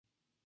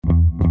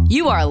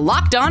You are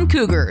Locked On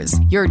Cougars,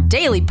 your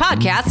daily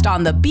podcast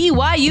on the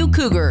BYU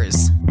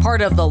Cougars,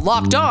 part of the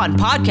Locked On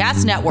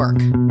Podcast Network.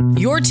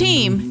 Your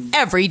team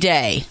every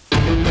day.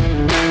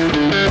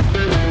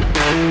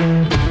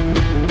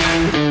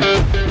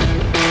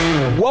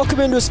 Welcome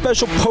into a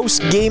special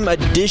post-game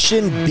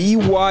edition.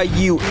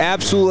 BYU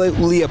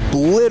absolutely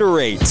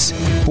obliterates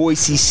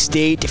Boise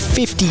State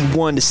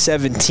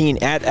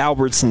 51-17 at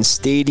Albertson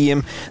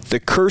Stadium. The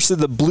curse of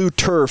the blue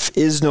turf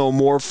is no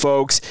more,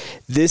 folks.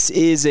 This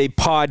is a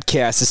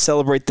podcast to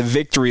celebrate the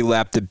victory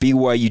lap that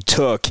BYU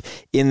took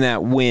in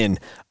that win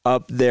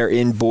up there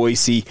in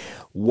Boise.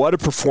 What a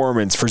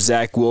performance for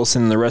Zach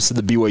Wilson and the rest of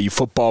the BYU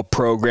football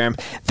program.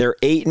 They're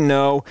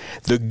 8-0.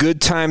 The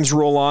good times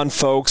roll on,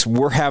 folks.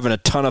 We're having a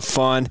ton of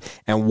fun,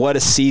 and what a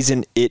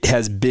season it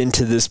has been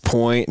to this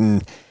point.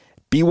 And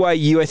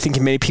BYU, I think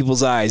in many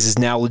people's eyes, is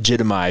now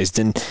legitimized,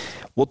 and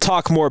we'll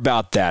talk more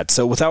about that.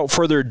 So without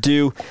further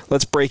ado,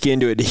 let's break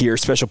into it here.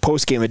 Special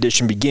postgame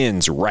edition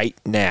begins right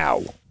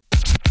now.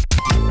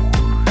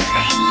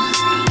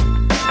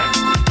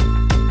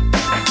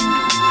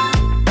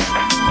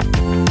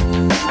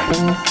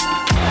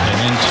 And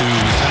into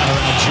Tyler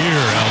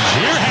Allgeier.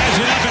 Allgeier has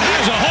it up and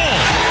has a hole.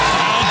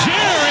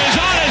 Allgeier is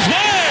on his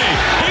way.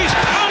 He's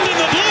pounding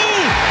the blue,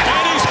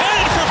 and he's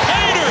headed for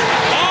Painter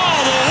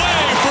all the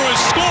way for a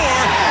score,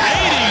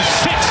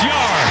 86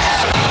 yards.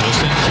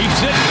 Wilson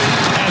keeps it,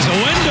 has a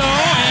window,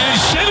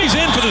 and Chevy's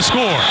in for the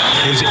score.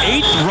 His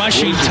 8th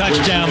rushing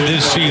touchdown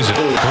this season.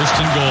 First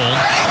and goal.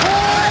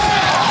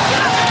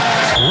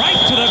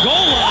 Right to the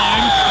goal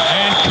line,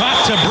 and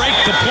caught to break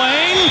the plane.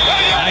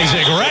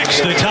 Isaac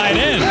Rex, the tight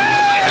end.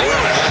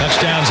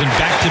 Touchdowns in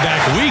back-to-back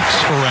weeks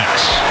for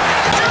Rex.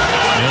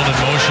 Field in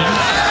motion.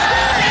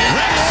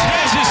 Rex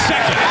has his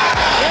second.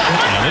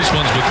 Now this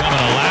one's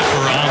becoming a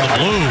laugher on the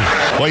blue.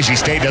 Boise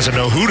State doesn't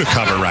know who to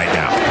cover right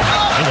now.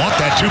 They want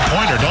that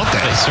two-pointer, don't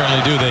they? They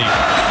certainly do. They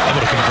able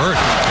to convert.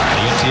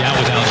 They empty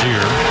out with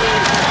Allgeier.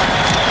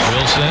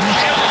 Wilson.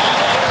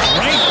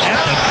 Right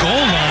at the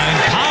goal line.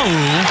 Pau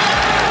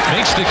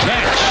makes the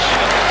catch.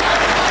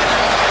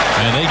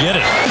 And they get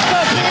it.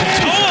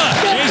 Katoa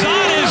is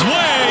on his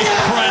way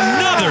for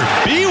another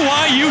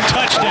BYU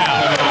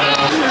touchdown.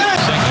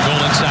 Second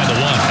goal inside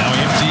the one. Now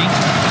empty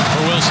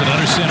for Wilson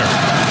under center.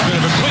 Bit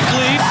of a quick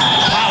lead.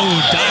 Pau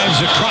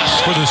dives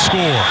across for the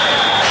score.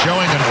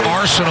 Showing an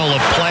arsenal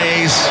of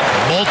plays,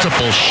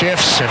 multiple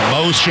shifts and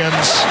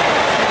motions,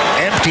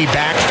 empty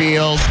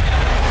backfield,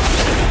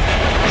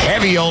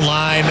 heavy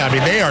O-line. I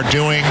mean, they are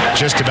doing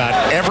just about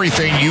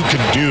everything you can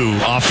do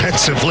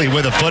offensively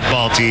with a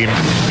football team.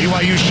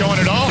 BYU showing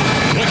it all.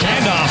 Quick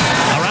handoff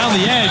around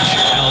the edge.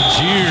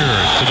 Allgeier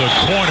to the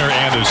corner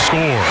and the score.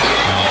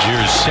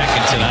 Allgeier's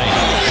second tonight.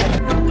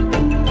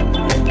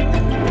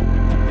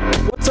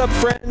 What's up,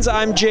 friends?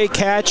 I'm Jay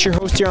Katz, your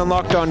host here on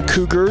Locked On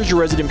Cougars, your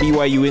resident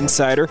BYU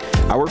insider.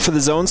 I work for the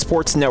Zone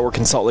Sports Network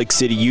in Salt Lake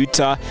City,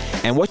 Utah.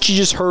 And what you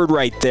just heard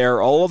right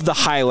there, all of the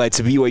highlights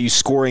of BYU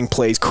scoring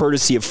plays,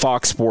 courtesy of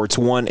Fox Sports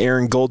 1,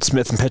 Aaron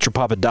Goldsmith and Petra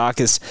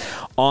Papadakis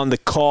on the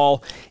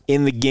call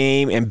in the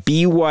game. And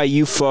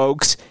BYU,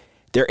 folks,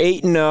 they're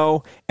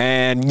 8-0.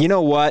 And you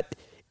know what?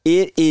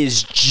 It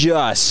is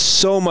just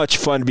so much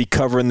fun to be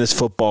covering this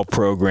football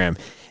program.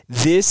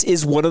 This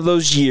is one of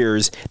those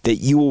years that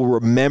you will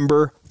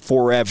remember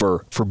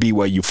forever for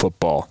BYU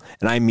football,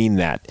 and I mean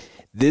that.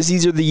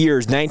 These are the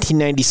years.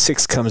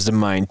 1996 comes to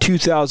mind.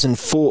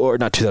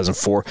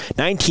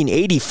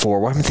 1984.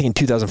 Why am I thinking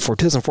 2004?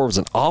 2004 was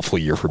an awful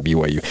year for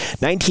BYU.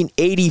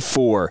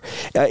 1984.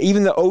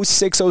 Even the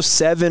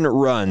 06-07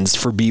 runs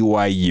for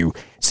BYU.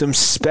 Some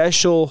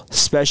special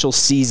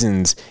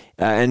seasons.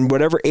 And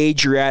whatever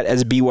age you're at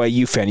as a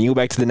BYU fan, you go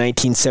back to the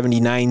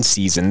 1979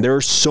 season. There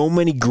are so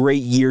many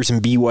great years in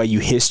BYU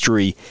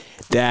history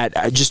that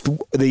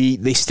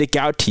they stick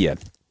out to you.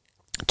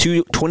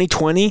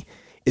 2020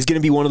 is going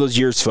to be one of those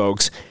years,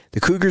 folks. The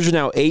Cougars are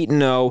now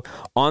 8-0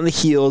 on the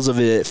heels of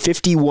a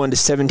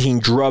 51-17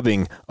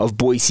 drubbing of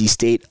Boise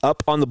State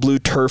up on the blue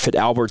turf at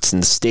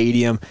Albertson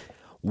Stadium.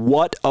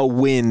 What a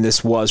win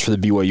this was for the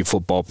BYU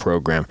football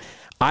program.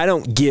 I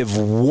don't give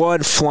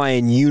one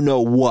flying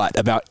you-know-what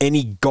about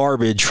any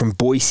garbage from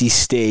Boise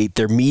State,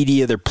 their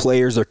media, their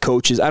players, their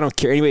coaches. I don't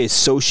care. Anybody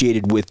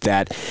associated with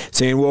that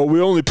saying, well, we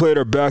only played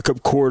our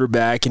backup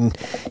quarterback. And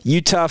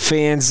Utah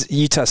fans,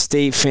 Utah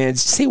State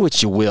fans, say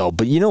what you will.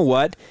 But you know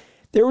what?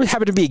 There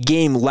happened to be a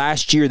game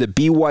last year that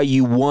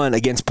BYU won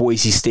against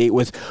Boise State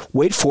with,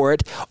 wait for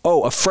it,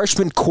 a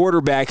freshman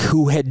quarterback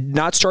who had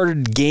not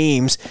started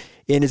games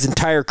in his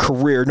entire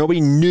career.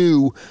 Nobody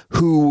knew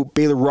who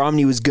Baylor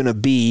Romney was going to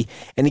be,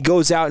 and he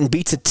goes out and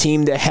beats a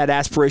team that had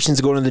aspirations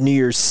to go to the New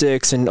Year's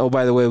Six, and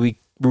by the way, we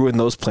ruined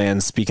those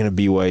plans, speaking of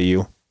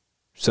BYU.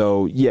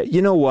 So, yeah,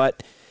 you know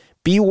what?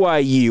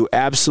 BYU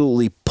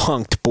absolutely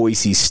punked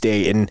Boise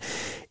State, and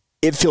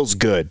it feels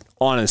good,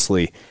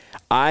 honestly.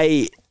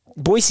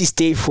 Boise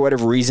State, for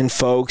whatever reason,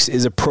 folks,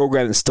 is a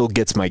program that still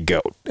gets my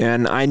goat.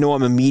 And I know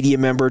I'm a media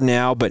member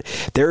now, but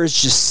there is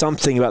just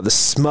something about the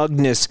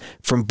smugness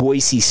from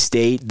Boise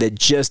State that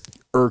just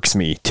irks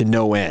me to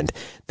no end.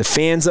 The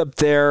fans up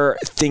there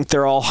think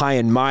they're all high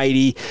and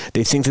mighty.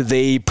 They think that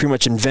they pretty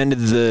much invented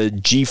the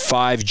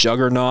G5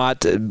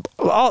 juggernaut.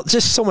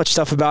 Just so much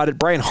stuff about it.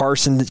 Brian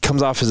Harsin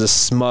comes off as a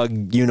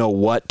smug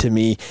you-know-what to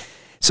me.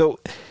 So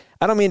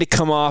I don't mean to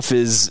come off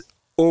as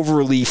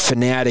overly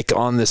fanatic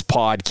on this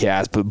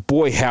podcast, but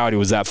boy howdy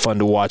was that fun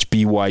to watch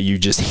BYU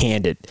just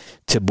hand it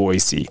to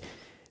Boise.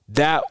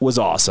 That was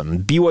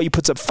awesome. BYU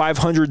puts up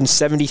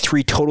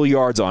 573 total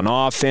yards on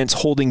offense,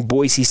 holding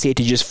Boise State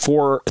to just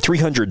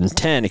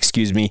 310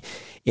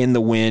 in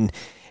the win.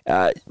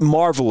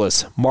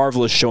 Marvelous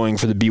showing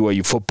for the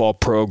BYU football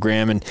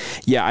program. And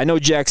yeah, I know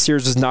Jack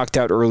Sears was knocked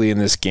out early in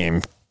this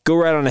game. Go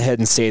right on ahead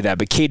and say that.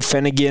 But Cade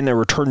Fennegan, a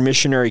return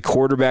missionary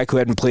quarterback who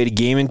hadn't played a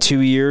game in 2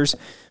 years,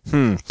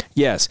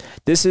 yes,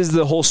 this is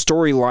the whole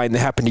storyline that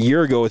happened a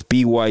year ago with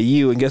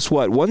BYU. And guess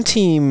what? One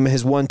team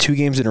has won 2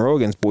 games in a row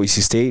against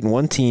Boise State, and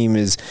one team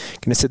is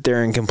going to sit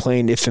there and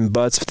complain if and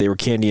buts if they were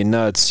candy and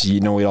nuts.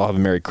 We'd all have a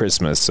Merry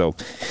Christmas. So,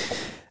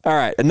 all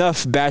right,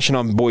 enough bashing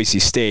on Boise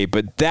State,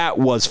 but that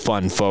was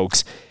fun,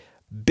 folks.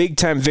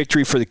 Big-time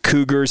victory for the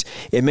Cougars.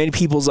 In many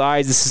people's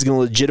eyes, this is going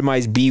to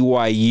legitimize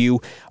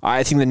BYU.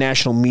 I think the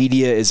national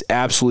media is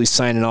absolutely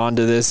signing on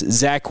to this.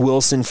 Zach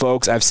Wilson,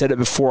 folks, I've said it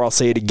before, I'll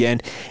say it again.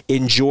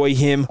 Enjoy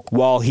him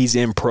while he's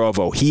in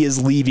Provo. He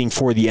is leaving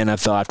for the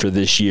NFL after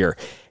this year.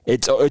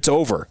 It's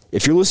over.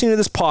 If you're listening to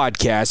this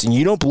podcast and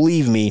you don't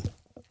believe me,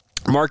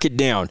 mark it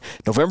down.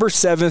 November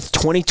 7th,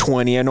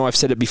 2020. I know I've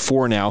said it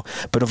before now,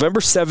 but November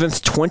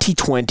 7th,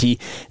 2020,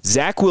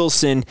 Zach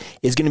Wilson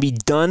is going to be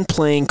done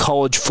playing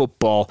college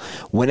football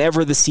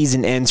whenever the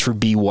season ends for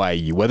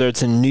BYU, whether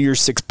it's a New Year's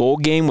Six bowl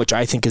game, which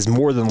I think is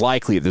more than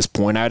likely at this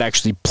point. I'd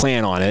actually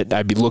plan on it.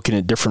 I'd be looking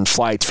at different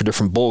flights for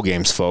different bowl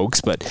games,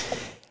 folks. But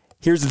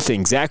here's the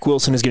thing. Zach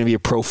Wilson is going to be a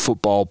pro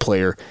football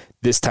player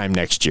this time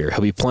next year.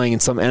 He'll be playing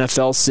in some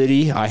NFL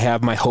city. I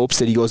have my hopes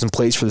that he goes and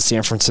plays for the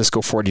San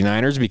Francisco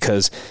 49ers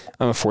because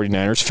I'm a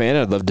 49ers fan.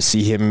 I'd love to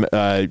see him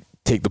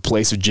take the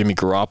place of Jimmy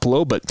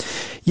Garoppolo, but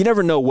you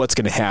never know what's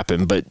going to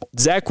happen. But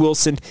Zach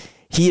Wilson,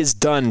 he is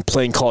done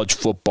playing college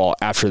football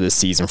after this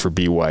season for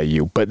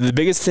BYU. But the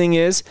biggest thing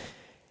is,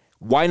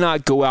 why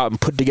not go out and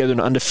put together an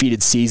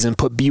undefeated season,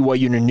 put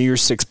BYU in a New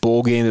Year's Six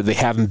bowl game that they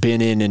haven't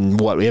been in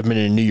we haven't been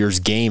in a New Year's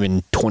game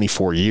in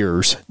 24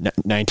 years,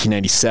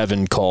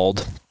 1997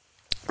 called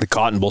the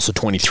Cotton Bowl, so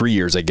 23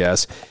 years, I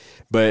guess.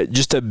 But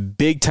just a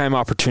big-time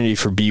opportunity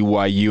for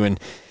BYU, and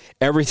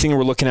everything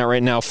we're looking at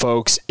right now,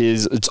 folks,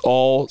 it's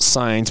all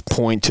signs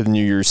point to the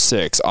New Year's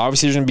Six.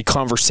 Obviously, there's going to be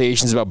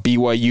conversations about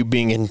BYU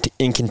being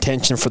in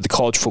contention for the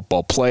college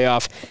football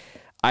playoff.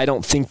 I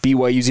don't think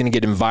BYU is going to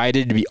get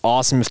invited. It'd be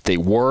awesome if they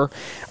were.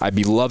 I'd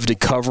be love to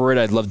cover it.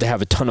 I'd love to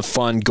have a ton of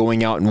fun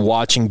going out and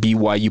watching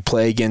BYU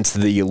play against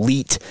the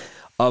elite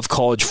of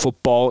college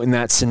football in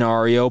that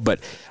scenario, but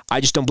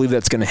I just don't believe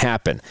that's going to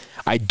happen.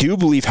 I do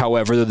believe,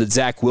 however, that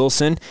Zach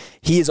Wilson,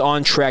 he is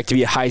on track to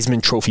be a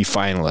Heisman Trophy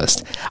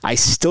finalist. I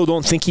still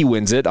don't think he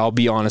wins it, I'll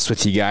be honest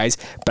with you guys,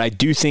 but I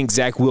do think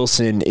Zach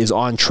Wilson is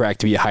on track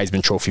to be a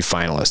Heisman Trophy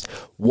finalist.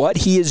 What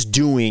he is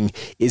doing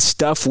is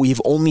stuff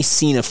we've only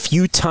seen a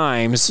few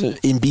times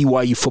in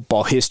BYU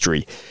football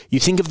history. You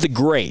think of the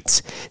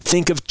greats.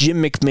 Think of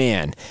Jim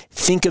McMahon.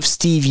 Think of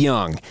Steve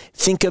Young.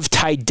 Think of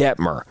Ty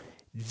Detmer.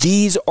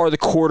 These are the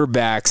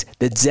quarterbacks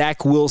that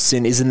Zach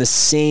Wilson is in the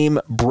same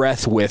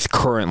breath with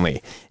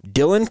currently.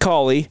 Dylan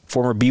Collie,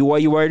 former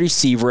BYU wide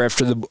receiver,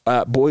 after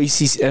the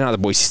Boise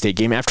State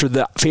game, after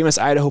the famous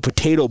Idaho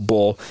Potato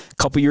Bowl a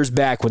couple years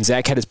back when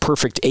Zach had his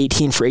perfect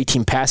 18 for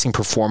 18 passing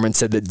performance,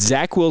 said that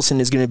Zach Wilson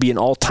is going to be an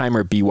all-timer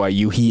at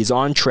BYU. He is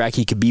on track.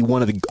 He could be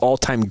one of the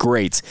all-time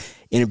greats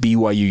in a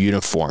BYU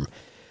uniform.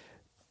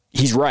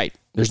 He's right.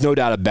 There's no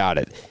doubt about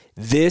it.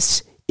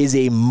 This is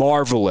a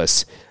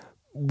marvelous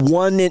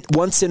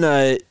once in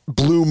a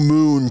blue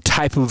moon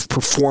type of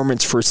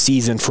performance for a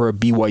season for a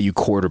BYU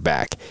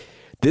quarterback.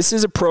 This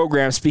is a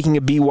program, speaking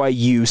of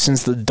BYU,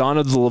 since the dawn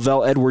of the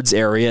Lavelle Edwards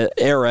era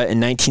in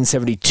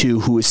 1972,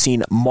 who has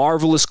seen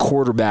marvelous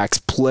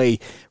quarterbacks play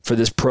for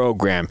this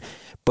program.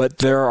 But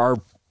there are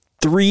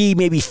 3,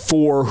 maybe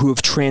 4 who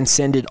have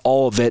transcended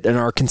all of it and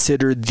are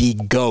considered the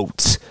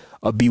GOATs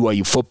of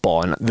BYU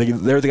football. And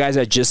they're the guys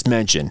I just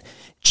mentioned.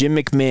 Jim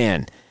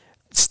McMahon,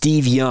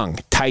 Steve Young,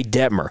 Ty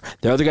Detmer.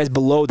 There are other guys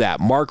below that.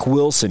 Mark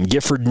Wilson,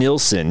 Gifford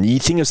Nielsen. You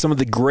think of some of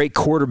the great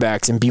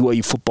quarterbacks in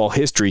BYU football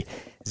history.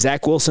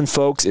 Zach Wilson,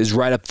 folks, is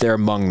right up there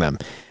among them.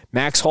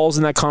 Max Hall's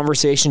in that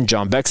conversation.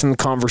 John Beck's in the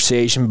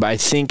conversation. But I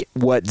think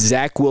what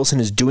Zach Wilson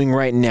is doing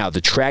right now,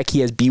 the track he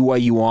has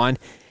BYU on,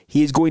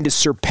 he is going to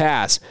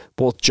surpass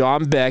both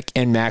John Beck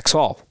and Max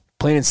Hall.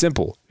 Plain and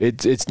simple.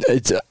 It's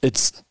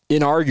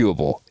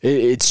inarguable.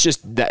 It's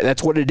just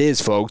that's what it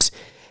is, folks.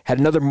 Had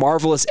another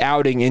marvelous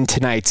outing in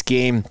tonight's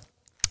game.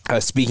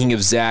 Speaking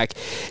of Zach,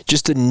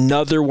 just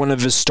another one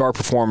of his star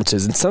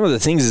performances. And some of the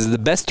things is the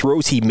best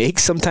throws he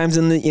makes sometimes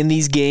in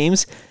these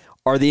games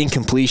are the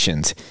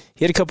incompletions.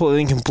 He had a couple of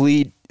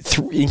incomplete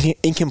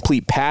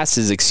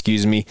passes,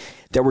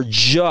 that were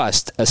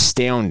just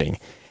astounding.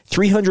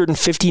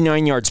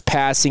 359 yards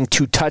passing,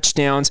 2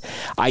 touchdowns.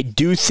 I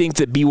do think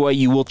that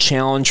BYU will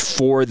challenge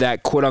for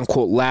that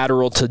quote-unquote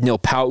lateral to Neil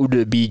Pau'u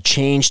to be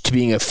changed to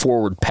being a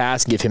forward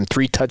pass, give him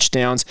 3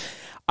 touchdowns.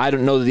 I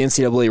don't know that the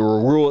NCAA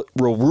will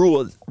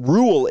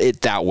rule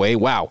it that way.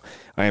 Wow,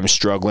 I am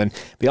struggling.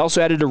 He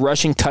also added a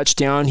rushing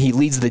touchdown. He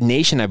leads the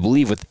nation, I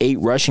believe, with 8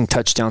 rushing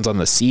touchdowns on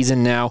the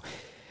season now.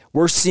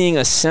 We're seeing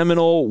a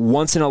seminal,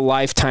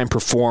 once-in-a-lifetime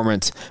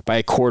performance by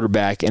a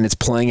quarterback, and it's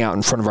playing out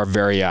in front of our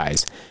very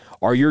eyes.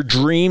 Are your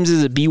dreams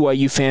as a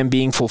BYU fan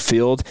being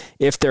fulfilled?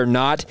 If they're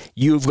not,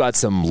 you've got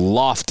some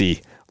lofty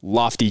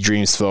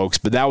dreams, folks,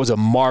 but that was a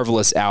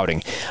marvelous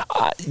outing.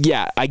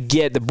 I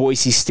get that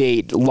Boise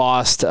State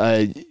lost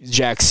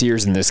Jack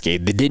Sears in this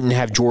game. They didn't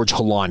have George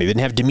Holani. They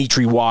didn't have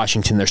Dimitri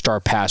Washington, their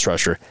star pass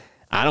rusher.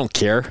 I don't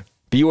care.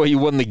 BYU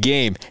won the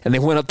game, and they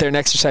went up there and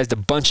exercised a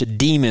bunch of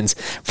demons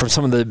from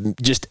some of the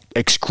just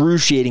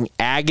excruciating,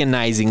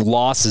 agonizing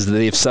losses that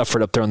they've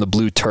suffered up there on the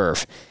blue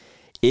turf.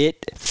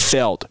 It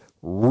felt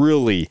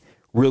really,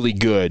 really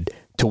good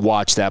to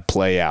watch that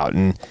play out.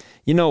 And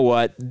you know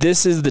what?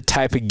 This is the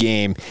type of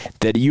game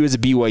that you as a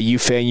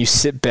BYU fan, you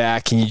sit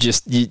back and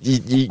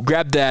you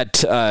grab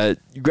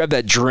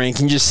that drink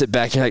and you just sit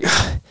back and you're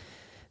like,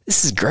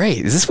 this is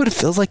great. Is this what it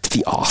feels like to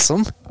be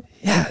awesome?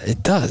 Yeah,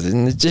 it does.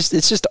 And it's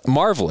just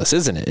marvelous,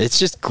 isn't it? It's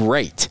just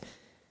great.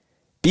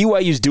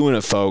 BYU's doing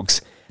it,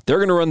 folks. They're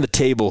going to run the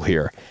table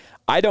here.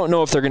 I don't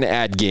know if they're going to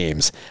add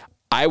games.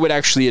 I would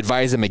actually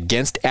advise them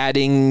against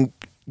adding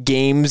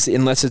games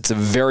unless it's a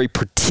very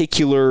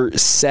particular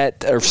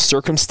set of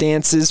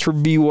circumstances for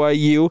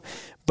BYU.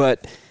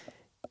 But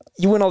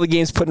you win all the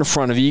games put in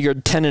front of you. You're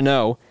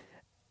 10-0.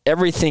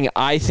 Everything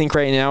I think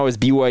right now is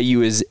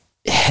BYU is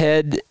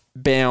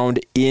head-bound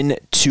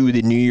into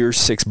the New Year's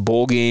Six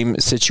bowl game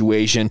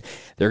situation.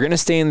 They're going to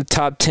stay in the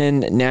top 10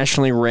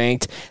 nationally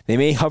ranked. They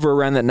may hover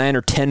around that 9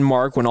 or 10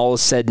 mark when all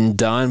is said and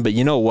done. But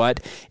you know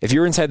what? If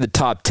you're inside the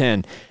top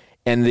 10,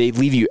 and they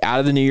leave you out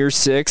of the New Year's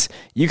Six,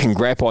 you can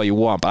gripe all you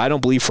want, but I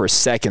don't believe for a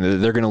second that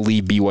they're going to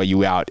leave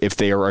BYU out if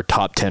they are a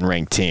top 10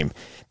 ranked team.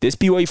 This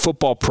BYU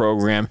football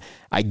program,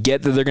 I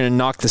get that they're going to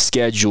knock the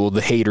schedule,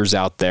 the haters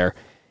out there.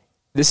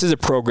 This is a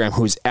program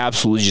who is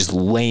absolutely just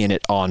laying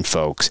it on,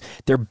 folks.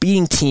 They're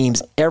beating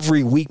teams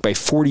every week by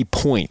 40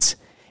 points.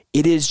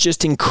 It is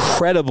just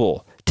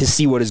incredible to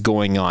see what is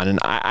going on, and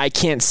I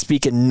can't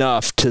speak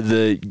enough to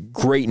the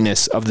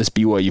greatness of this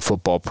BYU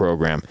football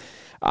program.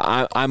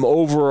 I'm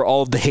over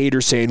all of the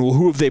haters saying, well,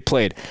 who have they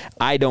played?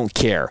 I don't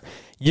care.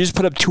 You just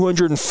put up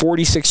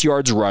 246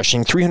 yards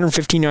rushing,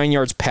 359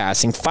 yards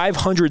passing,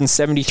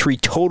 573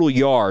 total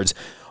yards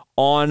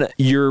on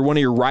one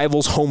of your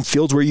rivals' home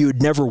fields where you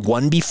had never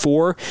won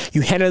before.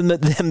 You handed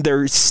them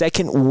their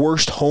second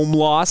worst home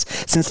loss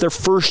since their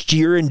first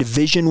year in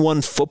Division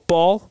I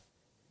football.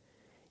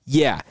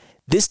 Yeah,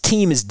 this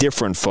team is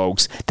different,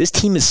 folks. This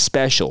team is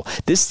special.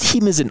 This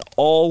team is an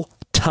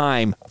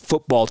all-time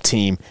football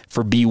team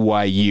for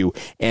BYU.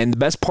 And the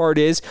best part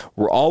is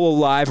we're all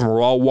alive and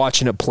we're all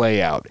watching it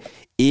play out.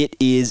 It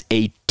is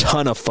a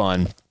ton of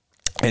fun,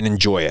 and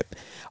enjoy it.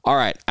 All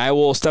right, I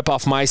will step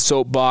off my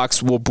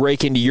soapbox. We'll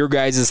break into your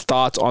guys'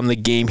 thoughts on the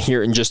game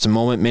here in just a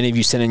moment. Many of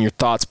you sent in your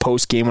thoughts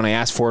post-game when I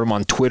asked for them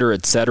on Twitter,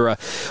 etc.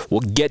 We'll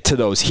get to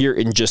those here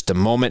in just a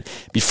moment.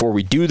 Before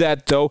we do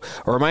that, though,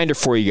 a reminder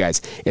for you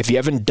guys. If you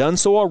haven't done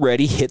so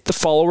already, hit the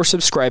follow or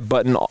subscribe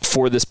button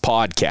for this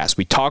podcast.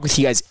 We talk with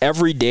you guys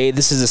every day.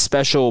 This is a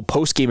special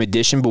post-game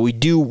edition, but we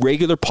do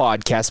regular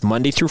podcasts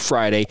Monday through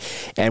Friday,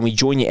 and we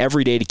join you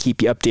every day to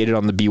keep you updated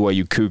on the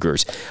BYU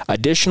Cougars.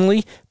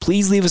 Additionally,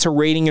 please leave us a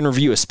rating and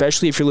review,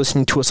 especially if you're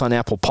listening to us on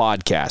Apple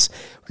Podcasts.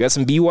 We've got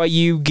some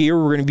BYU gear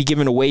we're going to be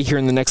giving away here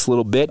in the next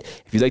little bit.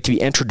 If you'd like to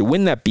be entered to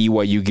win that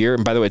BYU gear,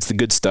 and by the way, it's the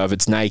good stuff,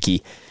 it's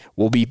Nike,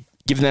 we'll be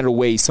giving that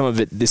away, some of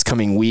it this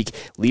coming week.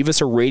 Leave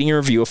us a rating and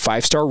review, a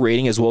 5-star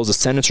rating, as well as a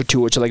sentence or two,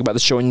 which I like about the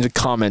show, in the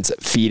comments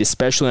feed,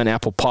 especially on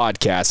Apple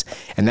Podcasts,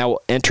 and that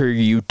will enter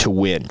you to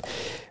win.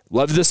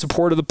 Love the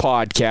support of the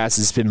podcast.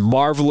 It's been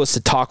marvelous to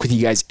talk with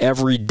you guys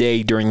every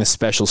day during this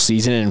special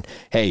season, and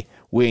hey,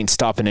 we ain't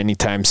stopping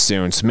anytime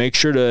soon. So make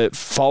sure to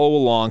follow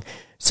along,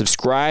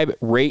 subscribe,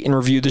 rate, and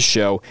review the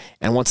show.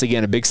 And once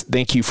again, a big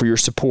thank you for your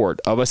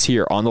support of us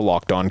here on the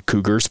Locked On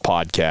Cougars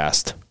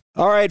podcast.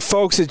 All right,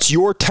 folks, it's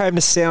your time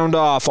to sound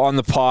off on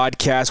the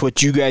podcast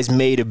what you guys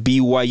made of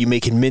BYU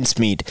making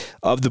mincemeat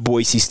of the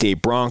Boise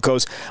State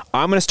Broncos.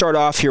 I'm going to start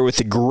off here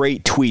with a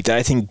great tweet that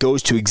I think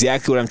goes to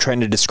exactly what I'm trying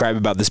to describe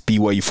about this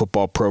BYU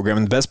football program.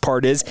 And the best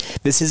part is,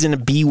 this isn't a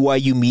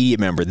BYU media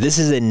member. This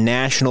is a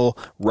national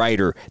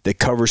writer that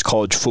covers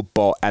college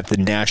football at the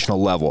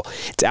national level.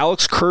 It's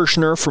Alex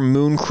Kirshner from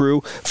Moon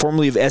Crew,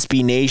 formerly of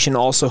SB Nation,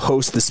 also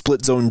hosts the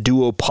Split Zone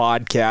Duo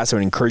podcast. I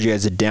would encourage you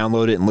guys to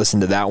download it and listen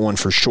to that one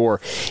for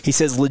sure. He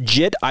says,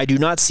 legit, I do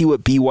not see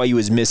what BYU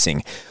is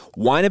missing.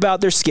 Whine about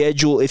their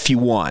schedule if you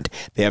want.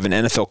 They have an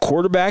NFL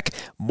quarterback,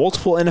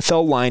 multiple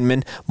NFL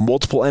linemen,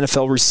 multiple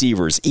NFL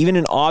receivers, even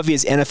an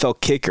obvious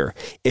NFL kicker.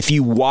 If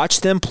you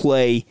watch them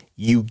play,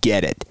 you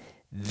get it.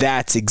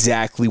 That's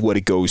exactly what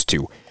it goes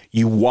to.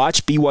 You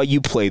watch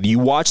BYU play. You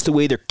watch the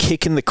way they're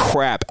kicking the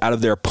crap out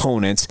of their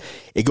opponents.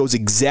 It goes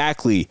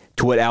exactly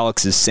to what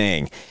Alex is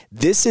saying.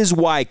 This is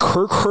why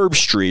Kirk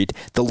Herbstreit,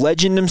 the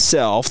legend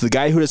himself, the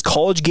guy who does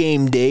College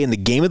Game Day and the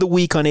Game of the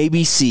Week on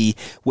ABC,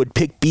 would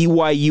pick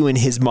BYU in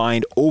his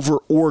mind over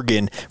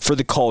Oregon for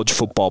the college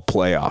football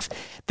playoff.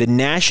 The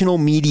national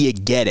media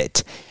get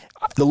it.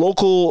 The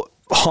local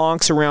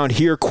honks around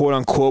here, quote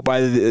unquote,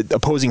 by the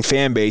opposing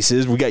fan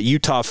bases. We got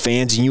Utah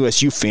fans and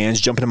USU fans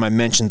jumping in my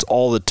mentions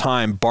all the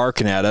time,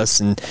 barking at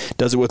us, and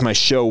does it with my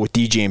show with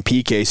DJ and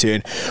PK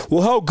saying,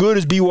 well, how good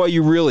is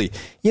BYU really?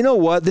 You know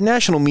what? The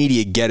national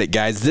media get it,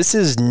 guys. This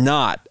is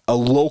not a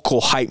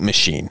local hype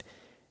machine.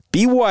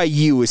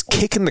 BYU is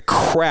kicking the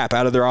crap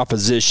out of their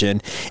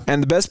opposition,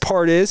 and the best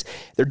part is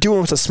they're doing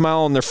it with a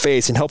smile on their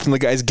face and helping the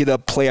guys get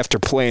up play after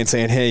play and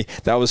saying, hey,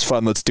 that was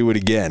fun, let's do it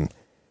again.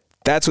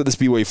 That's what this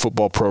BYU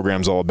football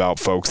program is all about,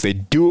 folks. They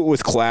do it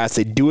with class.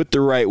 They do it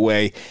the right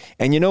way.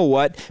 And you know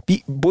what?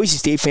 Boise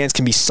State fans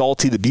can be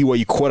salty that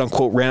BYU,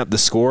 quote-unquote, ran up the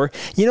score.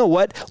 You know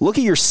what? Look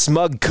at your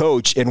smug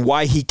coach and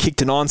why he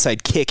kicked an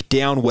onside kick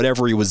down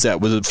whatever he was at.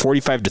 Was it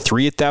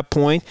 45-3 at that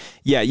point?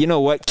 Yeah, you know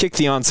what? Kick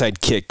the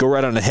onside kick. Go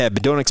right on ahead.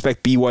 But don't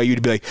expect BYU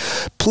to be like,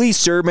 please,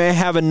 sir, may I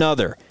have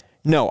another?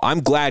 No, I'm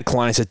glad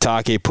Kalani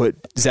Sitake put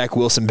Zach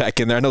Wilson back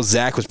in there. I know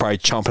Zach was probably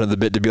chomping at the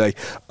bit to be like,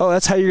 oh,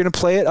 that's how you're going to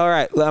play it? All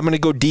right, I'm going to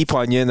go deep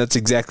on you, and that's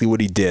exactly what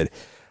he did.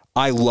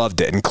 I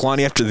loved it. And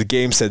Kalani, after the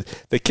game, said,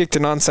 they kicked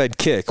an onside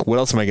kick. What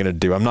else am I going to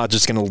do? I'm not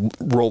just going to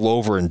roll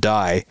over and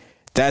die.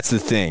 That's the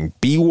thing.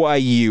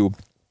 BYU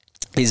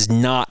is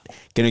not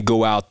going to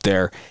go out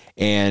there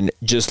and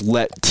just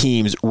let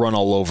teams run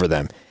all over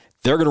them.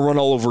 They're going to run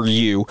all over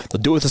you.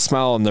 They'll do it with a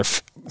smile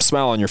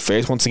on your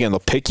face. Once again, they'll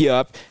pick you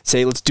up,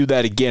 say, let's do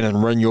that again,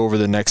 and run you over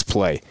the next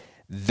play.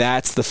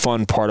 That's the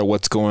fun part of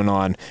what's going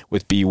on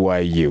with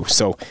BYU.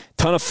 So,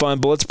 ton of fun,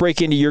 but let's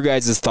break into your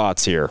guys'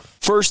 thoughts here.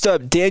 First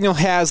up, Daniel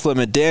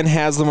Haslam at Dan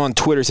Haslam on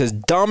Twitter says,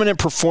 dominant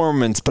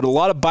performance, but a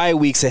lot of bye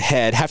weeks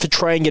ahead. Have to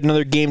try and get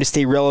another game to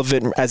stay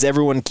relevant as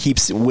everyone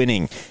keeps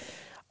winning.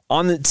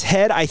 On its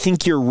head, I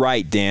think you're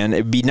right, Dan.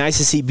 It'd be nice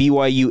to see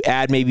BYU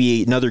add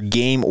maybe another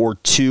game or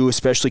two,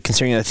 especially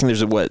considering I think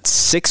there's,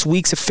 6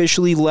 weeks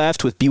officially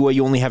left, with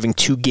BYU only having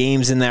 2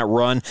 games in that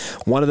run,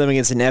 one of them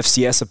against an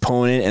FCS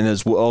opponent, and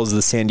as well as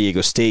the San Diego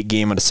State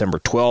game on December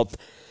 12th.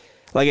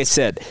 Like I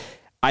said,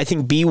 I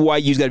think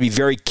BYU's got to be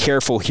very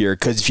careful here,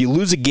 because if you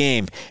lose a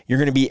game, you're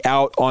going to be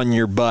out on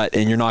your butt,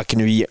 and you're not going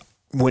to be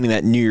winning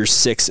that New Year's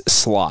 6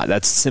 slot.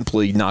 That's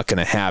simply not going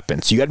to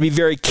happen. So you got to be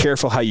very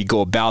careful how you go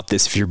about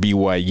this if you're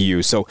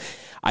BYU. So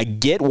I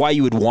get why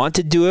you would want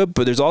to do it,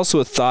 but there's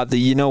also a thought that,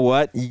 you know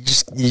what, you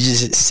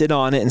just sit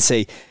on it and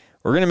say,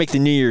 we're going to make the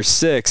New Year's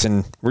 6,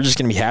 and we're just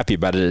going to be happy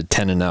about it at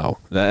 10-0.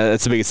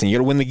 That's the biggest thing. You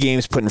got to win the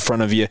games put in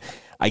front of you.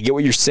 I get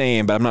what you're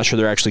saying, but I'm not sure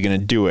they're actually going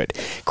to do it.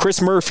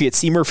 Chris Murphy at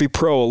C Murphy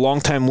Pro, a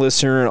longtime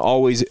listener and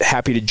always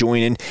happy to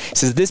join in,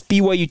 says this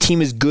BYU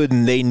team is good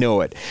and they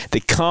know it. The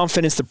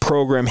confidence the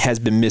program has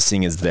been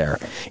missing is there.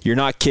 You're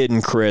not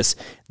kidding, Chris.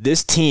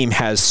 This team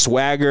has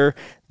swagger.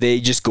 They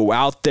just go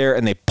out there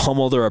and they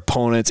pummel their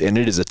opponents, and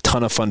it is a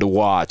ton of fun to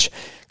watch.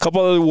 A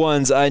couple other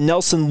ones.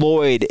 Nelson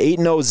Lloyd, 8-0,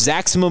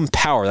 Zaximum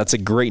Power. That's a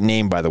great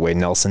name, by the way,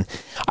 Nelson.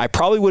 I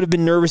probably would have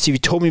been nervous if you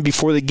told me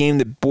before the game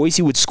that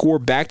Boise would score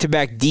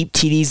back-to-back deep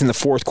TDs in the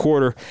fourth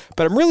quarter,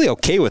 but I'm really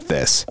okay with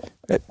this.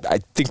 I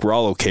think we're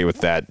all okay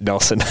with that,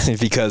 Nelson,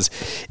 because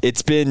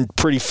it's been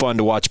pretty fun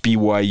to watch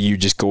BYU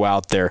just go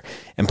out there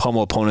and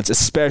pummel opponents,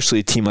 especially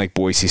a team like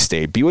Boise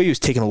State. BYU's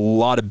taken a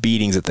lot of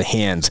beatings at the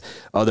hands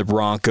of the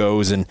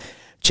Broncos, and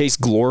Chase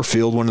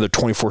Glorfield, one of the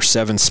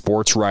 24/7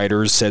 sports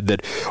writers, said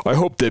that, I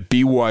hope that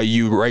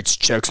BYU writes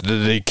checks that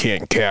they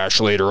can't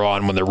cash later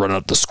on when they're running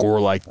up the score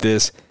like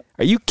this.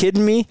 Are you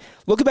kidding me?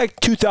 Look back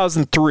to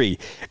 2003.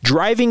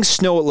 Driving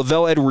snow at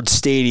LaVell Edwards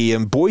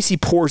Stadium. Boise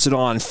pours it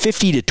on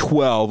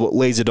 50-12,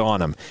 lays it on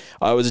them.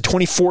 It was a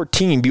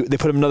 2014. They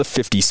put them another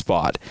 50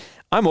 spot.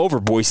 I'm over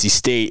Boise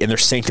State and their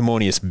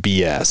sanctimonious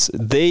BS.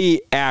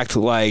 They act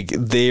like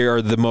they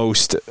are the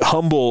most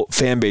humble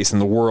fan base in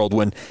the world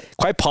when,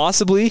 quite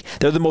possibly,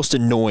 they're the most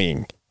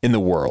annoying in the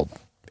world.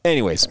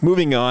 Anyways,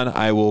 moving on.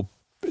 I will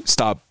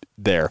stop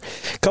there.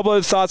 A couple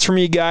other thoughts from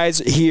you guys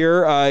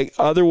here.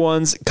 Other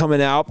ones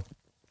coming out.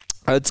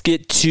 Let's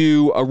get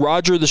to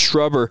Roger the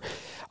Shrubber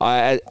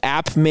at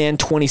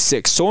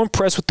Appman26. So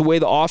impressed with the way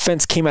the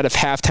offense came out of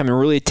halftime and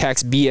really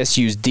attacks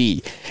BSU's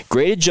D.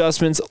 Great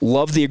adjustments.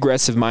 Love the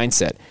aggressive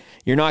mindset.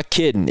 You're not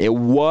kidding. It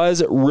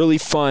was really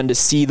fun to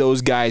see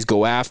those guys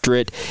go after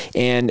it,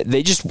 and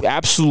they just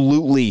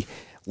absolutely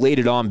laid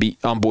it on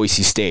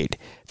Boise State.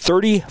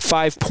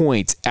 35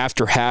 points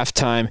after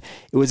halftime.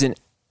 It was an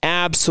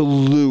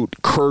absolute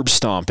curb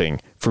stomping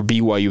for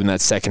BYU in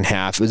that second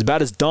half. It was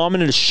about as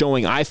dominant a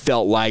showing I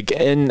felt like,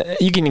 and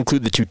you can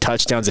include the 2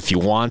 touchdowns if you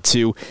want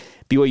to.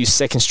 BYU's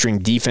second-string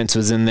defense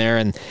was in there,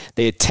 and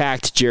they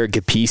attacked Jared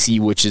Kapisi,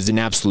 which is an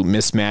absolute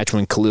mismatch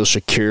when Khalil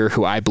Shakir,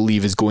 who I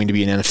believe is going to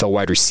be an NFL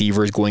wide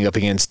receiver, is going up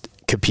against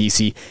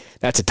Kapisi.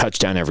 That's a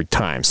touchdown every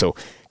time. So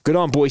Good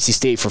on Boise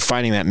State for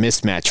finding that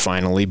mismatch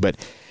finally, but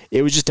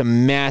it was just a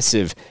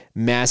massive,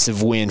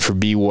 massive win for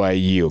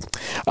BYU.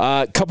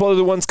 A couple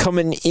other ones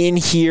coming in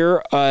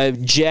here.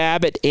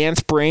 Jab at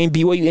Anth Brain.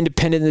 BYU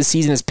independent in the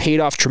season has paid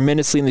off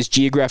tremendously in this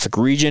geographic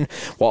region.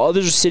 While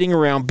others are sitting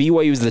around,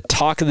 BYU is the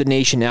talk of the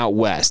nation out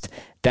west.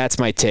 That's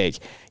my take.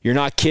 You're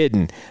not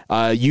kidding.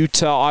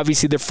 Utah,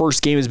 obviously their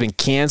first game has been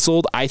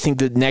canceled. I think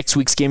that next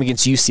week's game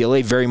against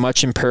UCLA very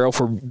much in peril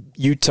for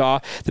Utah.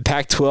 The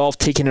Pac-12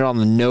 taking it on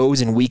the nose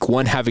in week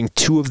 1, having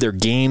 2 of their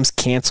games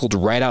canceled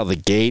right out of the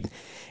gate.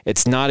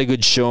 It's not a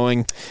good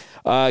showing.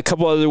 A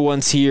couple other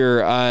ones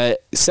here.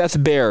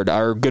 Seth Baird,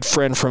 our good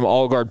friend from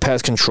All Guard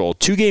Pest Control.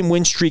 2-game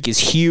win streak is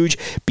huge.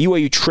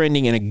 BYU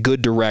trending in a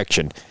good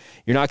direction.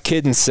 You're not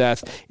kidding,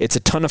 Seth. It's a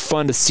ton of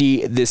fun to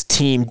see this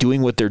team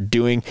doing what they're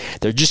doing.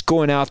 They're just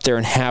going out there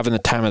and having the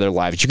time of their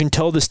lives. You can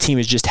tell this team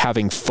is just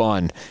having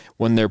fun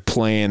when they're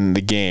playing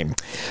the game.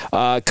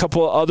 A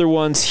couple of other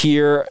ones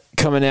here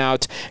coming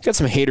out. Got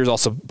some haters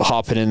also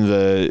hopping in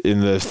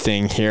the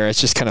thing here.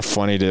 It's just kind of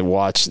funny to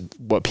watch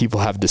what people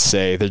have to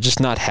say. They're just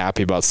not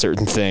happy about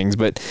certain things,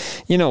 but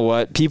you know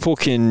what? People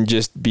can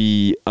just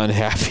be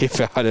unhappy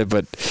about it,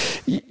 but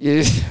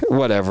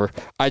whatever.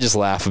 I just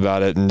laugh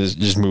about it and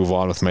just move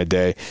on with my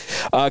day.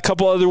 A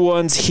couple other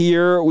ones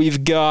here.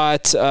 We've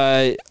got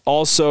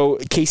also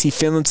Casey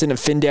Finlinson of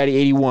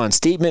FinDaddy81.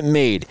 Statement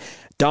made.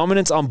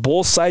 Dominance on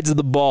both sides of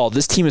the ball.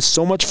 This team is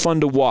so much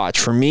fun to watch.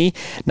 For me,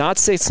 not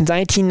since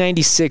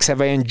 1996 have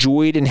I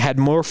enjoyed and had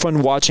more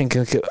fun watching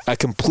a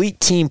complete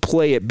team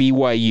play at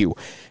BYU.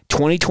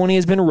 2020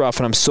 has been rough,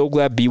 and I'm so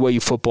glad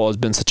BYU football has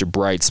been such a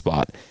bright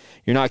spot.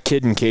 You're not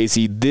kidding,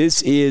 Casey.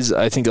 This is,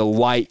 I think, a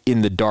light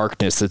in the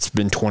darkness that's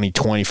been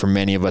 2020 for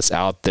many of us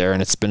out there,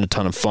 and it's been a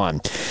ton of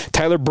fun.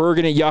 Tyler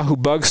Bergen at Yahoo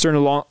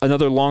Bugster,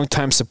 another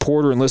longtime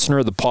supporter and listener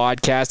of the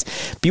podcast.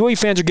 BYU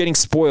fans are getting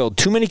spoiled.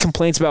 Too many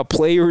complaints about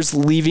players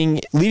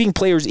leaving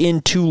players in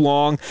too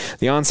long.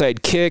 The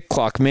onside kick,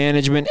 clock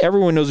management.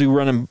 Everyone knows we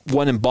run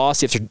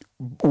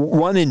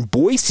in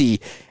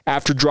Boise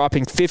after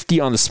dropping 50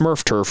 on the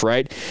Smurf turf,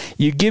 right?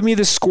 You give me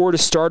the score to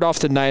start off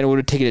the night, I would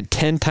have taken it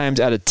 10 times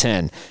out of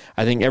 10.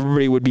 I think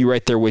everybody would be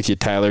right there with you,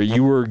 Tyler.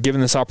 You were given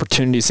this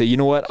opportunity to say, you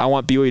know what, I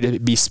want BYU to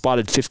be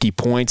spotted 50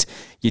 points.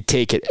 You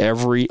take it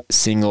every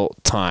single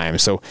time.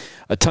 So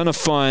a ton of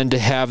fun to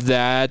have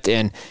that,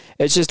 and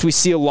it's just we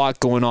see a lot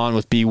going on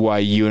with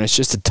BYU, and it's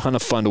just a ton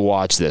of fun to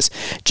watch this.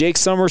 Jake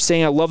Summers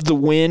saying, I love the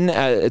win.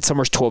 At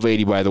Summers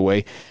 1280, by the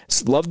way.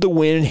 Love the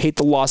win and hate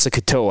the loss of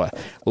Katoa.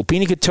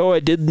 Lupini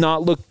Katoa did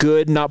not look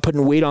good, not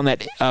putting weight on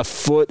that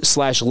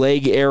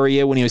foot/leg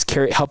area when he was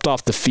helped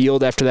off the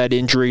field after that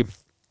injury.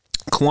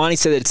 Kalani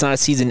said that it's not a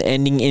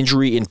season-ending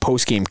injury in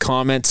post-game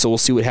comments, so we'll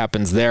see what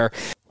happens there.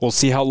 We'll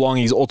see how long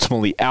he's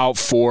ultimately out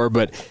for,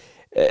 but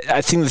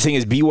I think the thing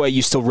is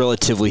BYU still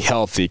relatively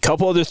healthy. A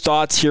couple other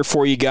thoughts here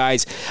for you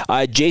guys.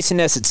 Jason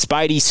S. at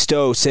Spidey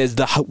Stowe says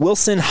the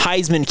Wilson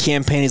Heisman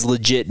campaign is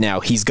legit now.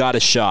 He's got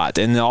a shot.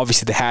 And then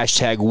obviously the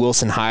hashtag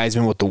Wilson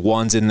Heisman with the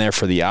ones in there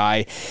for the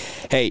eye.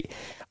 Hey,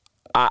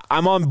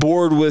 I'm on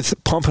board with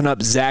pumping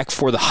up Zach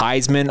for the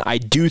Heisman. I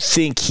do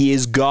think he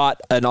has got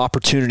an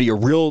opportunity, a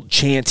real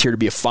chance here to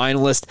be a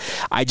finalist.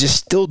 I just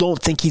still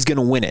don't think he's going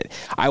to win it.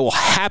 I will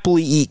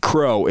happily eat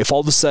crow if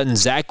all of a sudden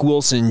Zach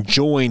Wilson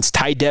joins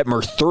Ty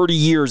Detmer 30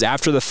 years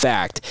after the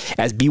fact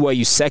as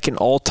BYU's second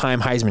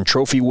all-time Heisman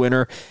Trophy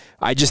winner.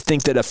 I just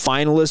think that a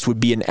finalist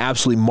would be an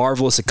absolutely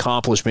marvelous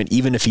accomplishment,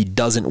 even if he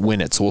doesn't win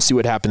it. So we'll see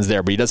what happens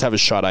there. But he does have a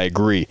shot, I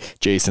agree,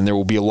 Jason. There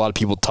will be a lot of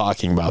people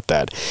talking about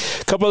that.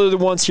 A couple other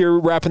ones here,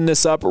 wrapping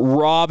this up.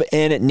 Rob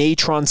N. at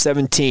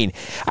Natron17.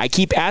 I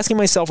keep asking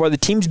myself, are the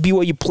teams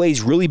BYU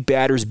plays really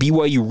bad, or is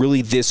BYU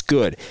really this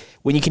good?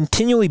 When you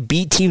continually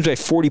beat teams by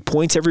 40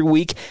 points every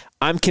week,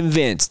 I'm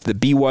convinced that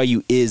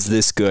BYU is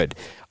this good.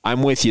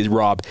 I'm with you,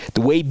 Rob.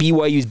 The way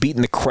BYU's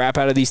beating the crap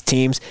out of these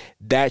teams,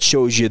 that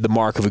shows you the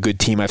mark of a good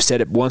team. I've said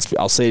it once, but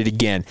I'll say it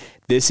again.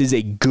 This is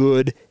a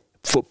good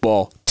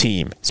football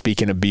team,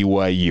 speaking of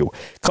BYU.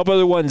 A couple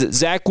other ones.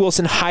 Zach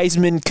Wilson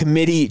Heisman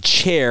Committee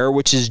Chair,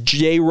 which is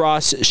J.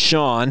 Ross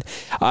Sean,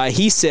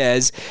 he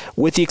says,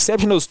 with the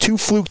exception of those 2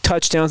 fluke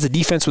touchdowns, the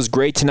defense was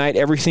great tonight.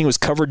 Everything was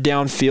covered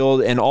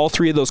downfield, and all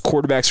 3 of those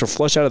quarterbacks were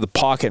flushed out of the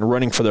pocket and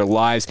running for their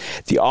lives.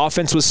 The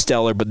offense was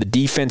stellar, but the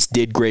defense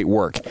did great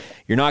work.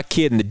 You're not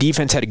kidding. The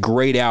defense had a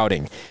great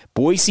outing.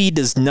 Boise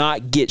does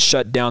not get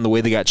shut down the way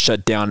they got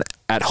shut down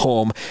at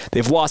home.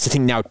 They've lost, I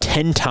think, now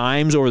 10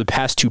 times over the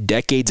past 2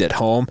 decades at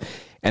home.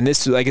 And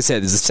this, like I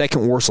said, is the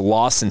second worst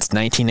loss since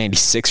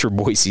 1996 for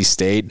Boise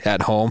State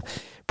at home.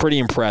 Pretty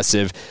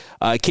impressive.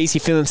 Casey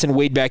Finlinson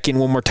weighed back in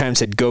one more time,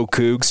 said, go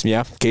Cougs.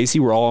 Yeah, Casey,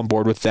 we're all on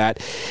board with that.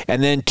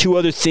 And then 2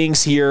 other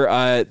things here.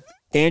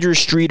 Andrew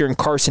Streeter and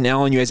Carson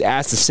Allen, you guys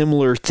asked a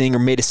similar thing or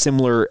made a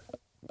similar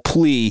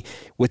plea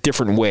with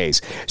different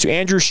ways. So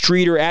Andrew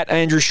Streeter at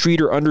Andrew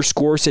Streeter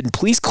 _, said,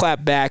 please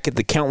clap back at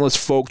the countless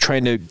folk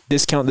trying to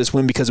discount this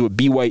win because of what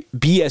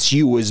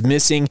BSU was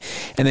missing.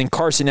 And then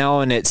Carson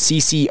Allen at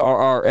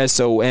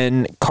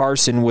CCRRSON,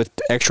 Carson with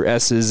extra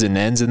S's and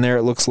N's in there,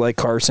 it looks like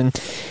Carson.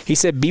 He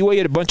said BYU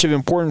had a bunch of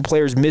important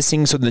players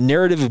missing, so the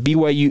narrative of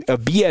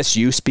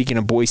BSU, speaking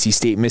of Boise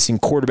State missing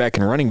quarterback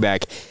and running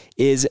back,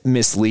 is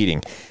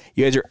misleading.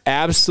 You guys are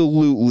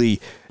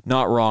absolutely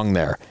not wrong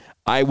there.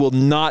 I will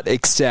not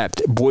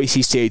accept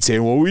Boise State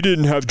saying, well, we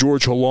didn't have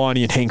George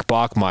Holani and Hank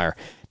Bachmeier.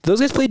 Do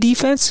those guys play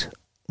defense?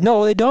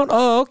 No, they don't?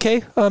 Oh,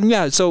 okay.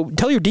 Yeah, so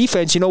tell your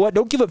defense, you know what?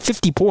 Don't give up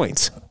 50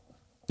 points.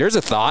 There's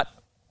a thought.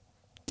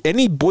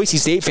 Any Boise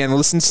State fan that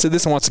listens to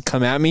this and wants to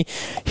come at me,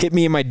 hit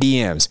me in my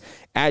DMs.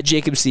 At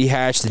Jacob C.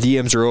 Hatch, the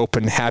DMs are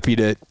open. Happy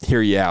to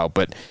hear you out,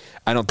 but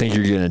I don't think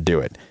you're going to do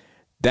it.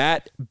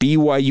 That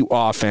BYU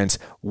offense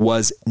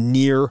was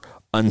near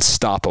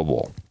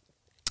unstoppable.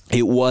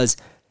 It was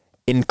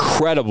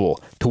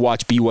incredible to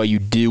watch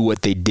BYU do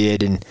what they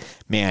did, and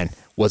man,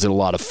 was it a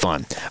lot of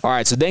fun. All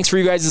right, so thanks for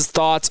you guys'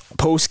 thoughts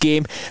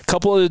post-game. A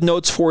couple of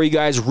notes for you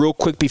guys real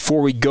quick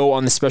before we go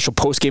on the special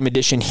post-game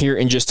edition here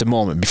in just a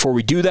moment. Before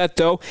we do that,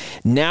 though,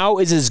 now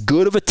is as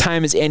good of a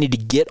time as any to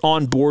get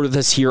on board with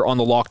us here on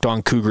the Locked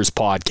On Cougars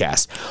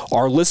podcast.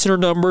 Our listener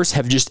numbers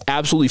have just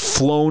absolutely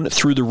flown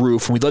through the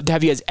roof, and we'd love to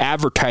have you guys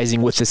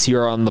advertising with us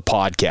here on the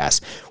podcast.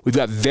 We've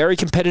got very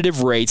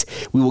competitive rates.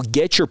 We will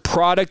get your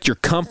product, your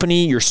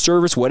company, your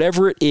service,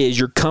 whatever it is,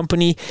 your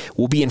company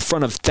will be in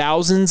front of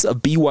thousands of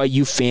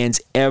BYU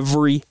fans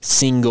every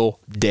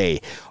single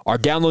day. Our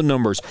download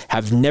numbers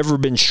have never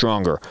been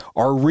stronger.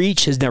 Our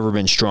reach has never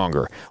been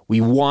stronger.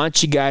 We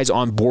want you guys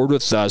on board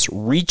with us.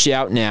 Reach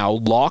out now.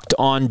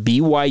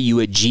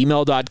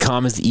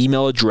 LockedOnBYU@gmail.com is the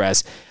email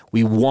address.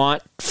 We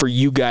want for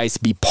you guys to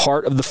be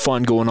part of the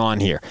fun going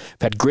on here.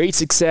 We've had great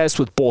success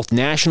with both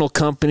national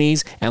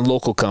companies and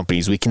local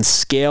companies. We can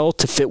scale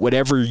to fit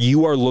whatever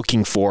you are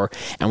looking for,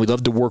 and we'd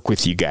love to work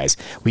with you guys.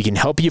 We can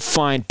help you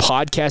find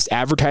podcast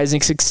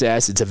advertising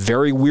success. It's a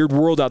very weird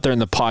world out there in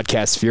the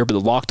podcast sphere, but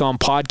the Locked On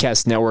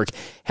Podcast Network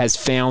has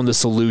found the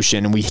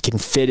solution, and we can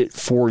fit it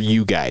for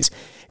you guys.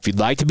 If you'd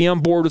like to be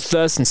on board with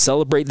us and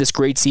celebrate this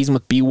great season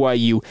with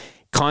BYU,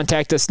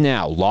 contact us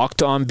now,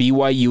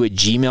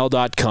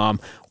 LockedOnBYU@gmail.com.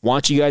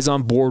 Want you guys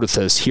on board with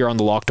us here on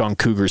the Locked On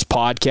Cougars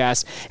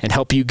podcast and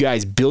help you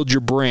guys build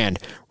your brand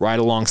right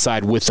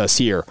alongside with us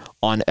here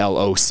on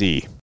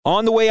LOC.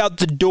 On the way out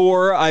the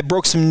door, I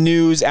broke some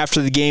news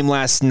after the game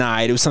last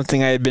night. It was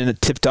something I had been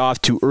tipped off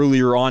to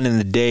earlier on in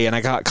the day, and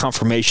I got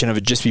confirmation of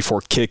it just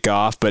before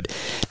kickoff, but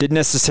didn't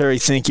necessarily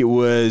think it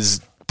was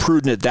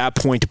prudent at that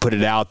point to put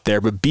it out there.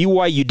 But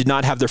BYU did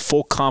not have their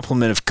full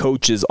complement of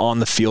coaches on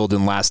the field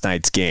in last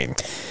night's game.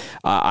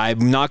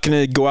 I'm not going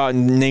to go out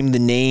and name the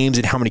names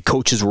and how many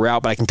coaches were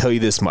out, but I can tell you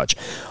this much.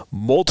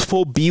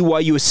 Multiple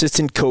BYU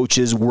assistant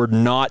coaches were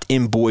not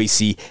in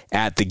Boise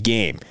at the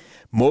game.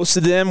 Most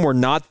of them were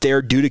not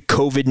there due to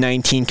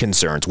COVID-19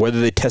 concerns,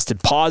 whether they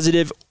tested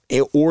positive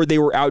or they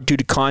were out due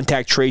to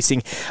contact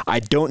tracing.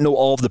 I don't know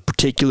all of the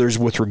particulars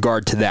with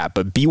regard to that,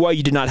 but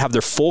BYU did not have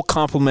their full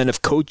complement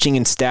of coaching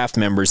and staff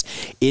members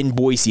in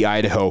Boise,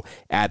 Idaho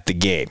at the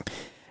game.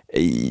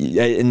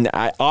 And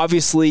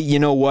obviously, you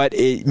know what,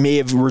 it may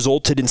have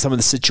resulted in some of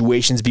the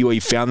situations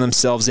BYU found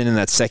themselves in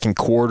that second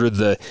quarter.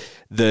 The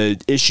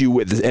issue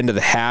at the end of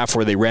the half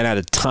where they ran out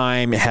of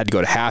time, had to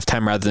go to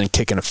halftime rather than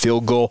kicking a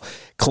field goal.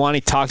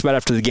 Kalani talked about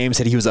after the game,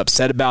 said he was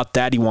upset about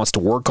that. He wants to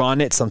work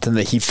on it, something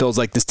that he feels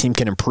like this team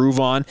can improve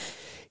on.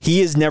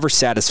 He is never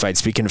satisfied,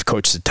 speaking of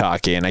Coach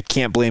Satake, and I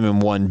can't blame him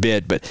one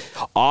bit. But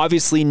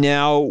obviously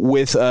now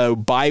with a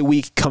bye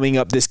week coming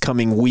up this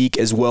coming week,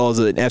 as well as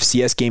an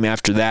FCS game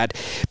after that,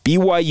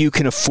 BYU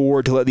can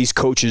afford to let these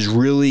coaches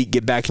really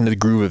get back into the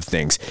groove of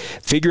things.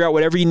 Figure out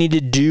whatever you need to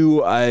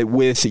do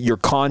with your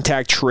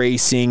contact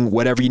tracing,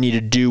 whatever you need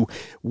to do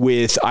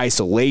with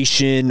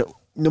isolation,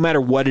 no matter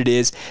what it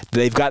is,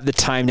 they've got the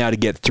time now to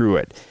get through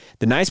it.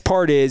 The nice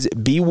part is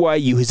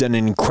BYU has done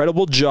an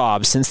incredible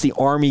job since the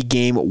Army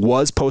game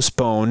was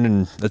postponed,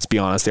 and let's be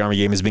honest, the Army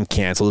game has been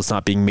canceled. It's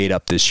not being made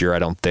up this year, I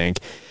don't think.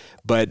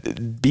 But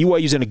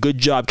BYU's done a good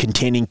job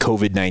containing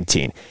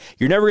COVID-19.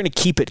 You're never going to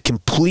keep it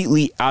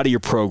completely out of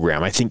your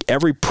program. I think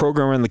every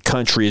program in the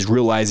country is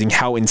realizing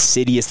how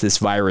insidious this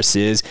virus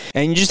is,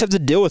 and you just have to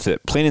deal with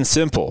it, plain and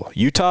simple.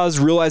 Utah is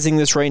realizing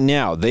this right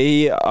now.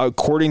 They,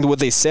 according to what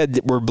they said,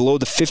 were below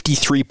the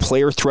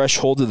 53-player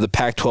threshold that the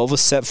Pac-12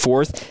 was set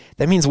forth.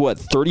 That means,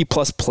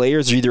 30-plus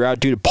players are either out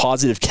due to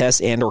positive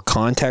tests and or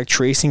contact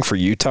tracing for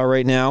Utah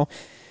right now.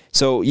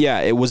 So,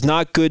 yeah, it was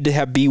not good to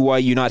have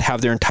BYU not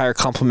have their entire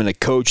complement of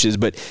coaches,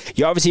 but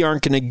you obviously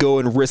aren't going to go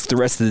and risk the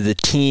rest of the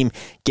team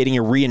getting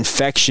a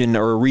reinfection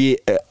or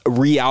a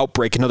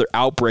re-outbreak, another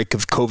outbreak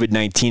of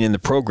COVID-19 in the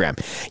program.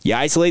 You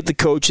isolate the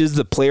coaches,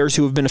 the players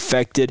who have been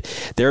affected.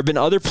 There have been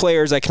other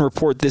players, I can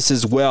report this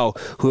as well,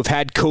 who have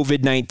had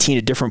COVID-19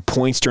 at different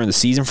points during the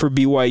season for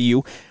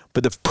BYU.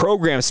 But the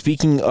program,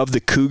 speaking of the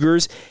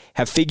Cougars,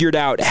 have figured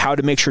out how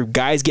to make sure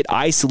guys get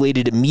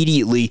isolated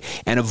immediately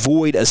and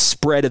avoid a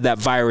spread of that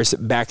virus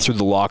back through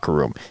the locker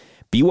room.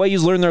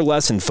 BYU's learned their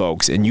lesson,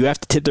 folks, and you have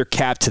to tip their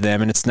cap to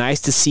them, and it's nice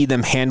to see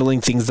them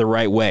handling things the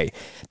right way.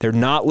 They're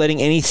not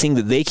letting anything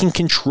that they can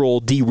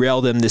control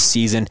derail them this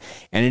season,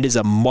 and it is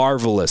a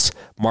marvelous,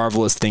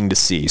 marvelous thing to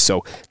see.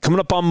 So coming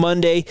up on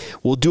Monday,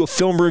 we'll do a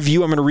film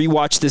review. I'm going to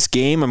rewatch this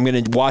game. I'm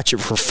going to watch it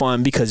for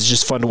fun because it's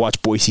just fun to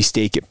watch Boise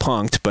State get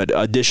punked. But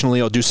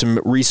additionally, I'll do some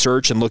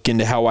research and look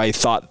into how I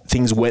thought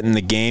things went in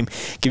the game,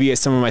 give you guys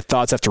some of my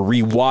thoughts after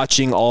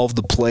rewatching all of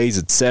the plays,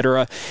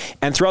 etc.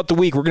 And throughout the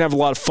week, we're going to have a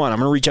lot of fun. I'm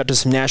going to reach out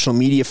to some national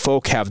media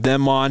folk, have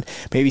them on,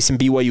 maybe some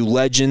BYU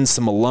legends,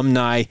 some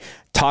alumni,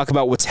 talk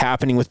about what's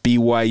happening with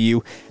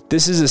BYU.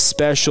 This is a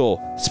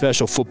special,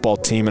 special football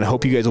team, and I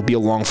hope you guys will be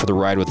along for the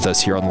ride with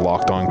us here on the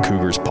Locked On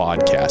Cougars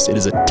podcast. It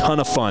is a ton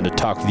of fun to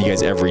talk with you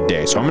guys every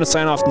day. So I'm going to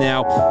sign off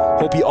now.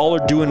 Hope you all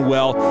are doing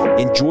well.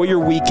 Enjoy your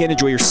weekend.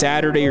 Enjoy your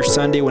Saturday or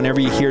Sunday whenever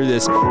you hear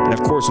this. And,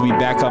 of course, we'll be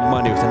back on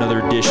Monday with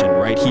another edition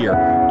right here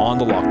on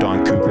the Locked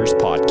On Cougars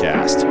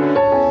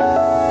podcast.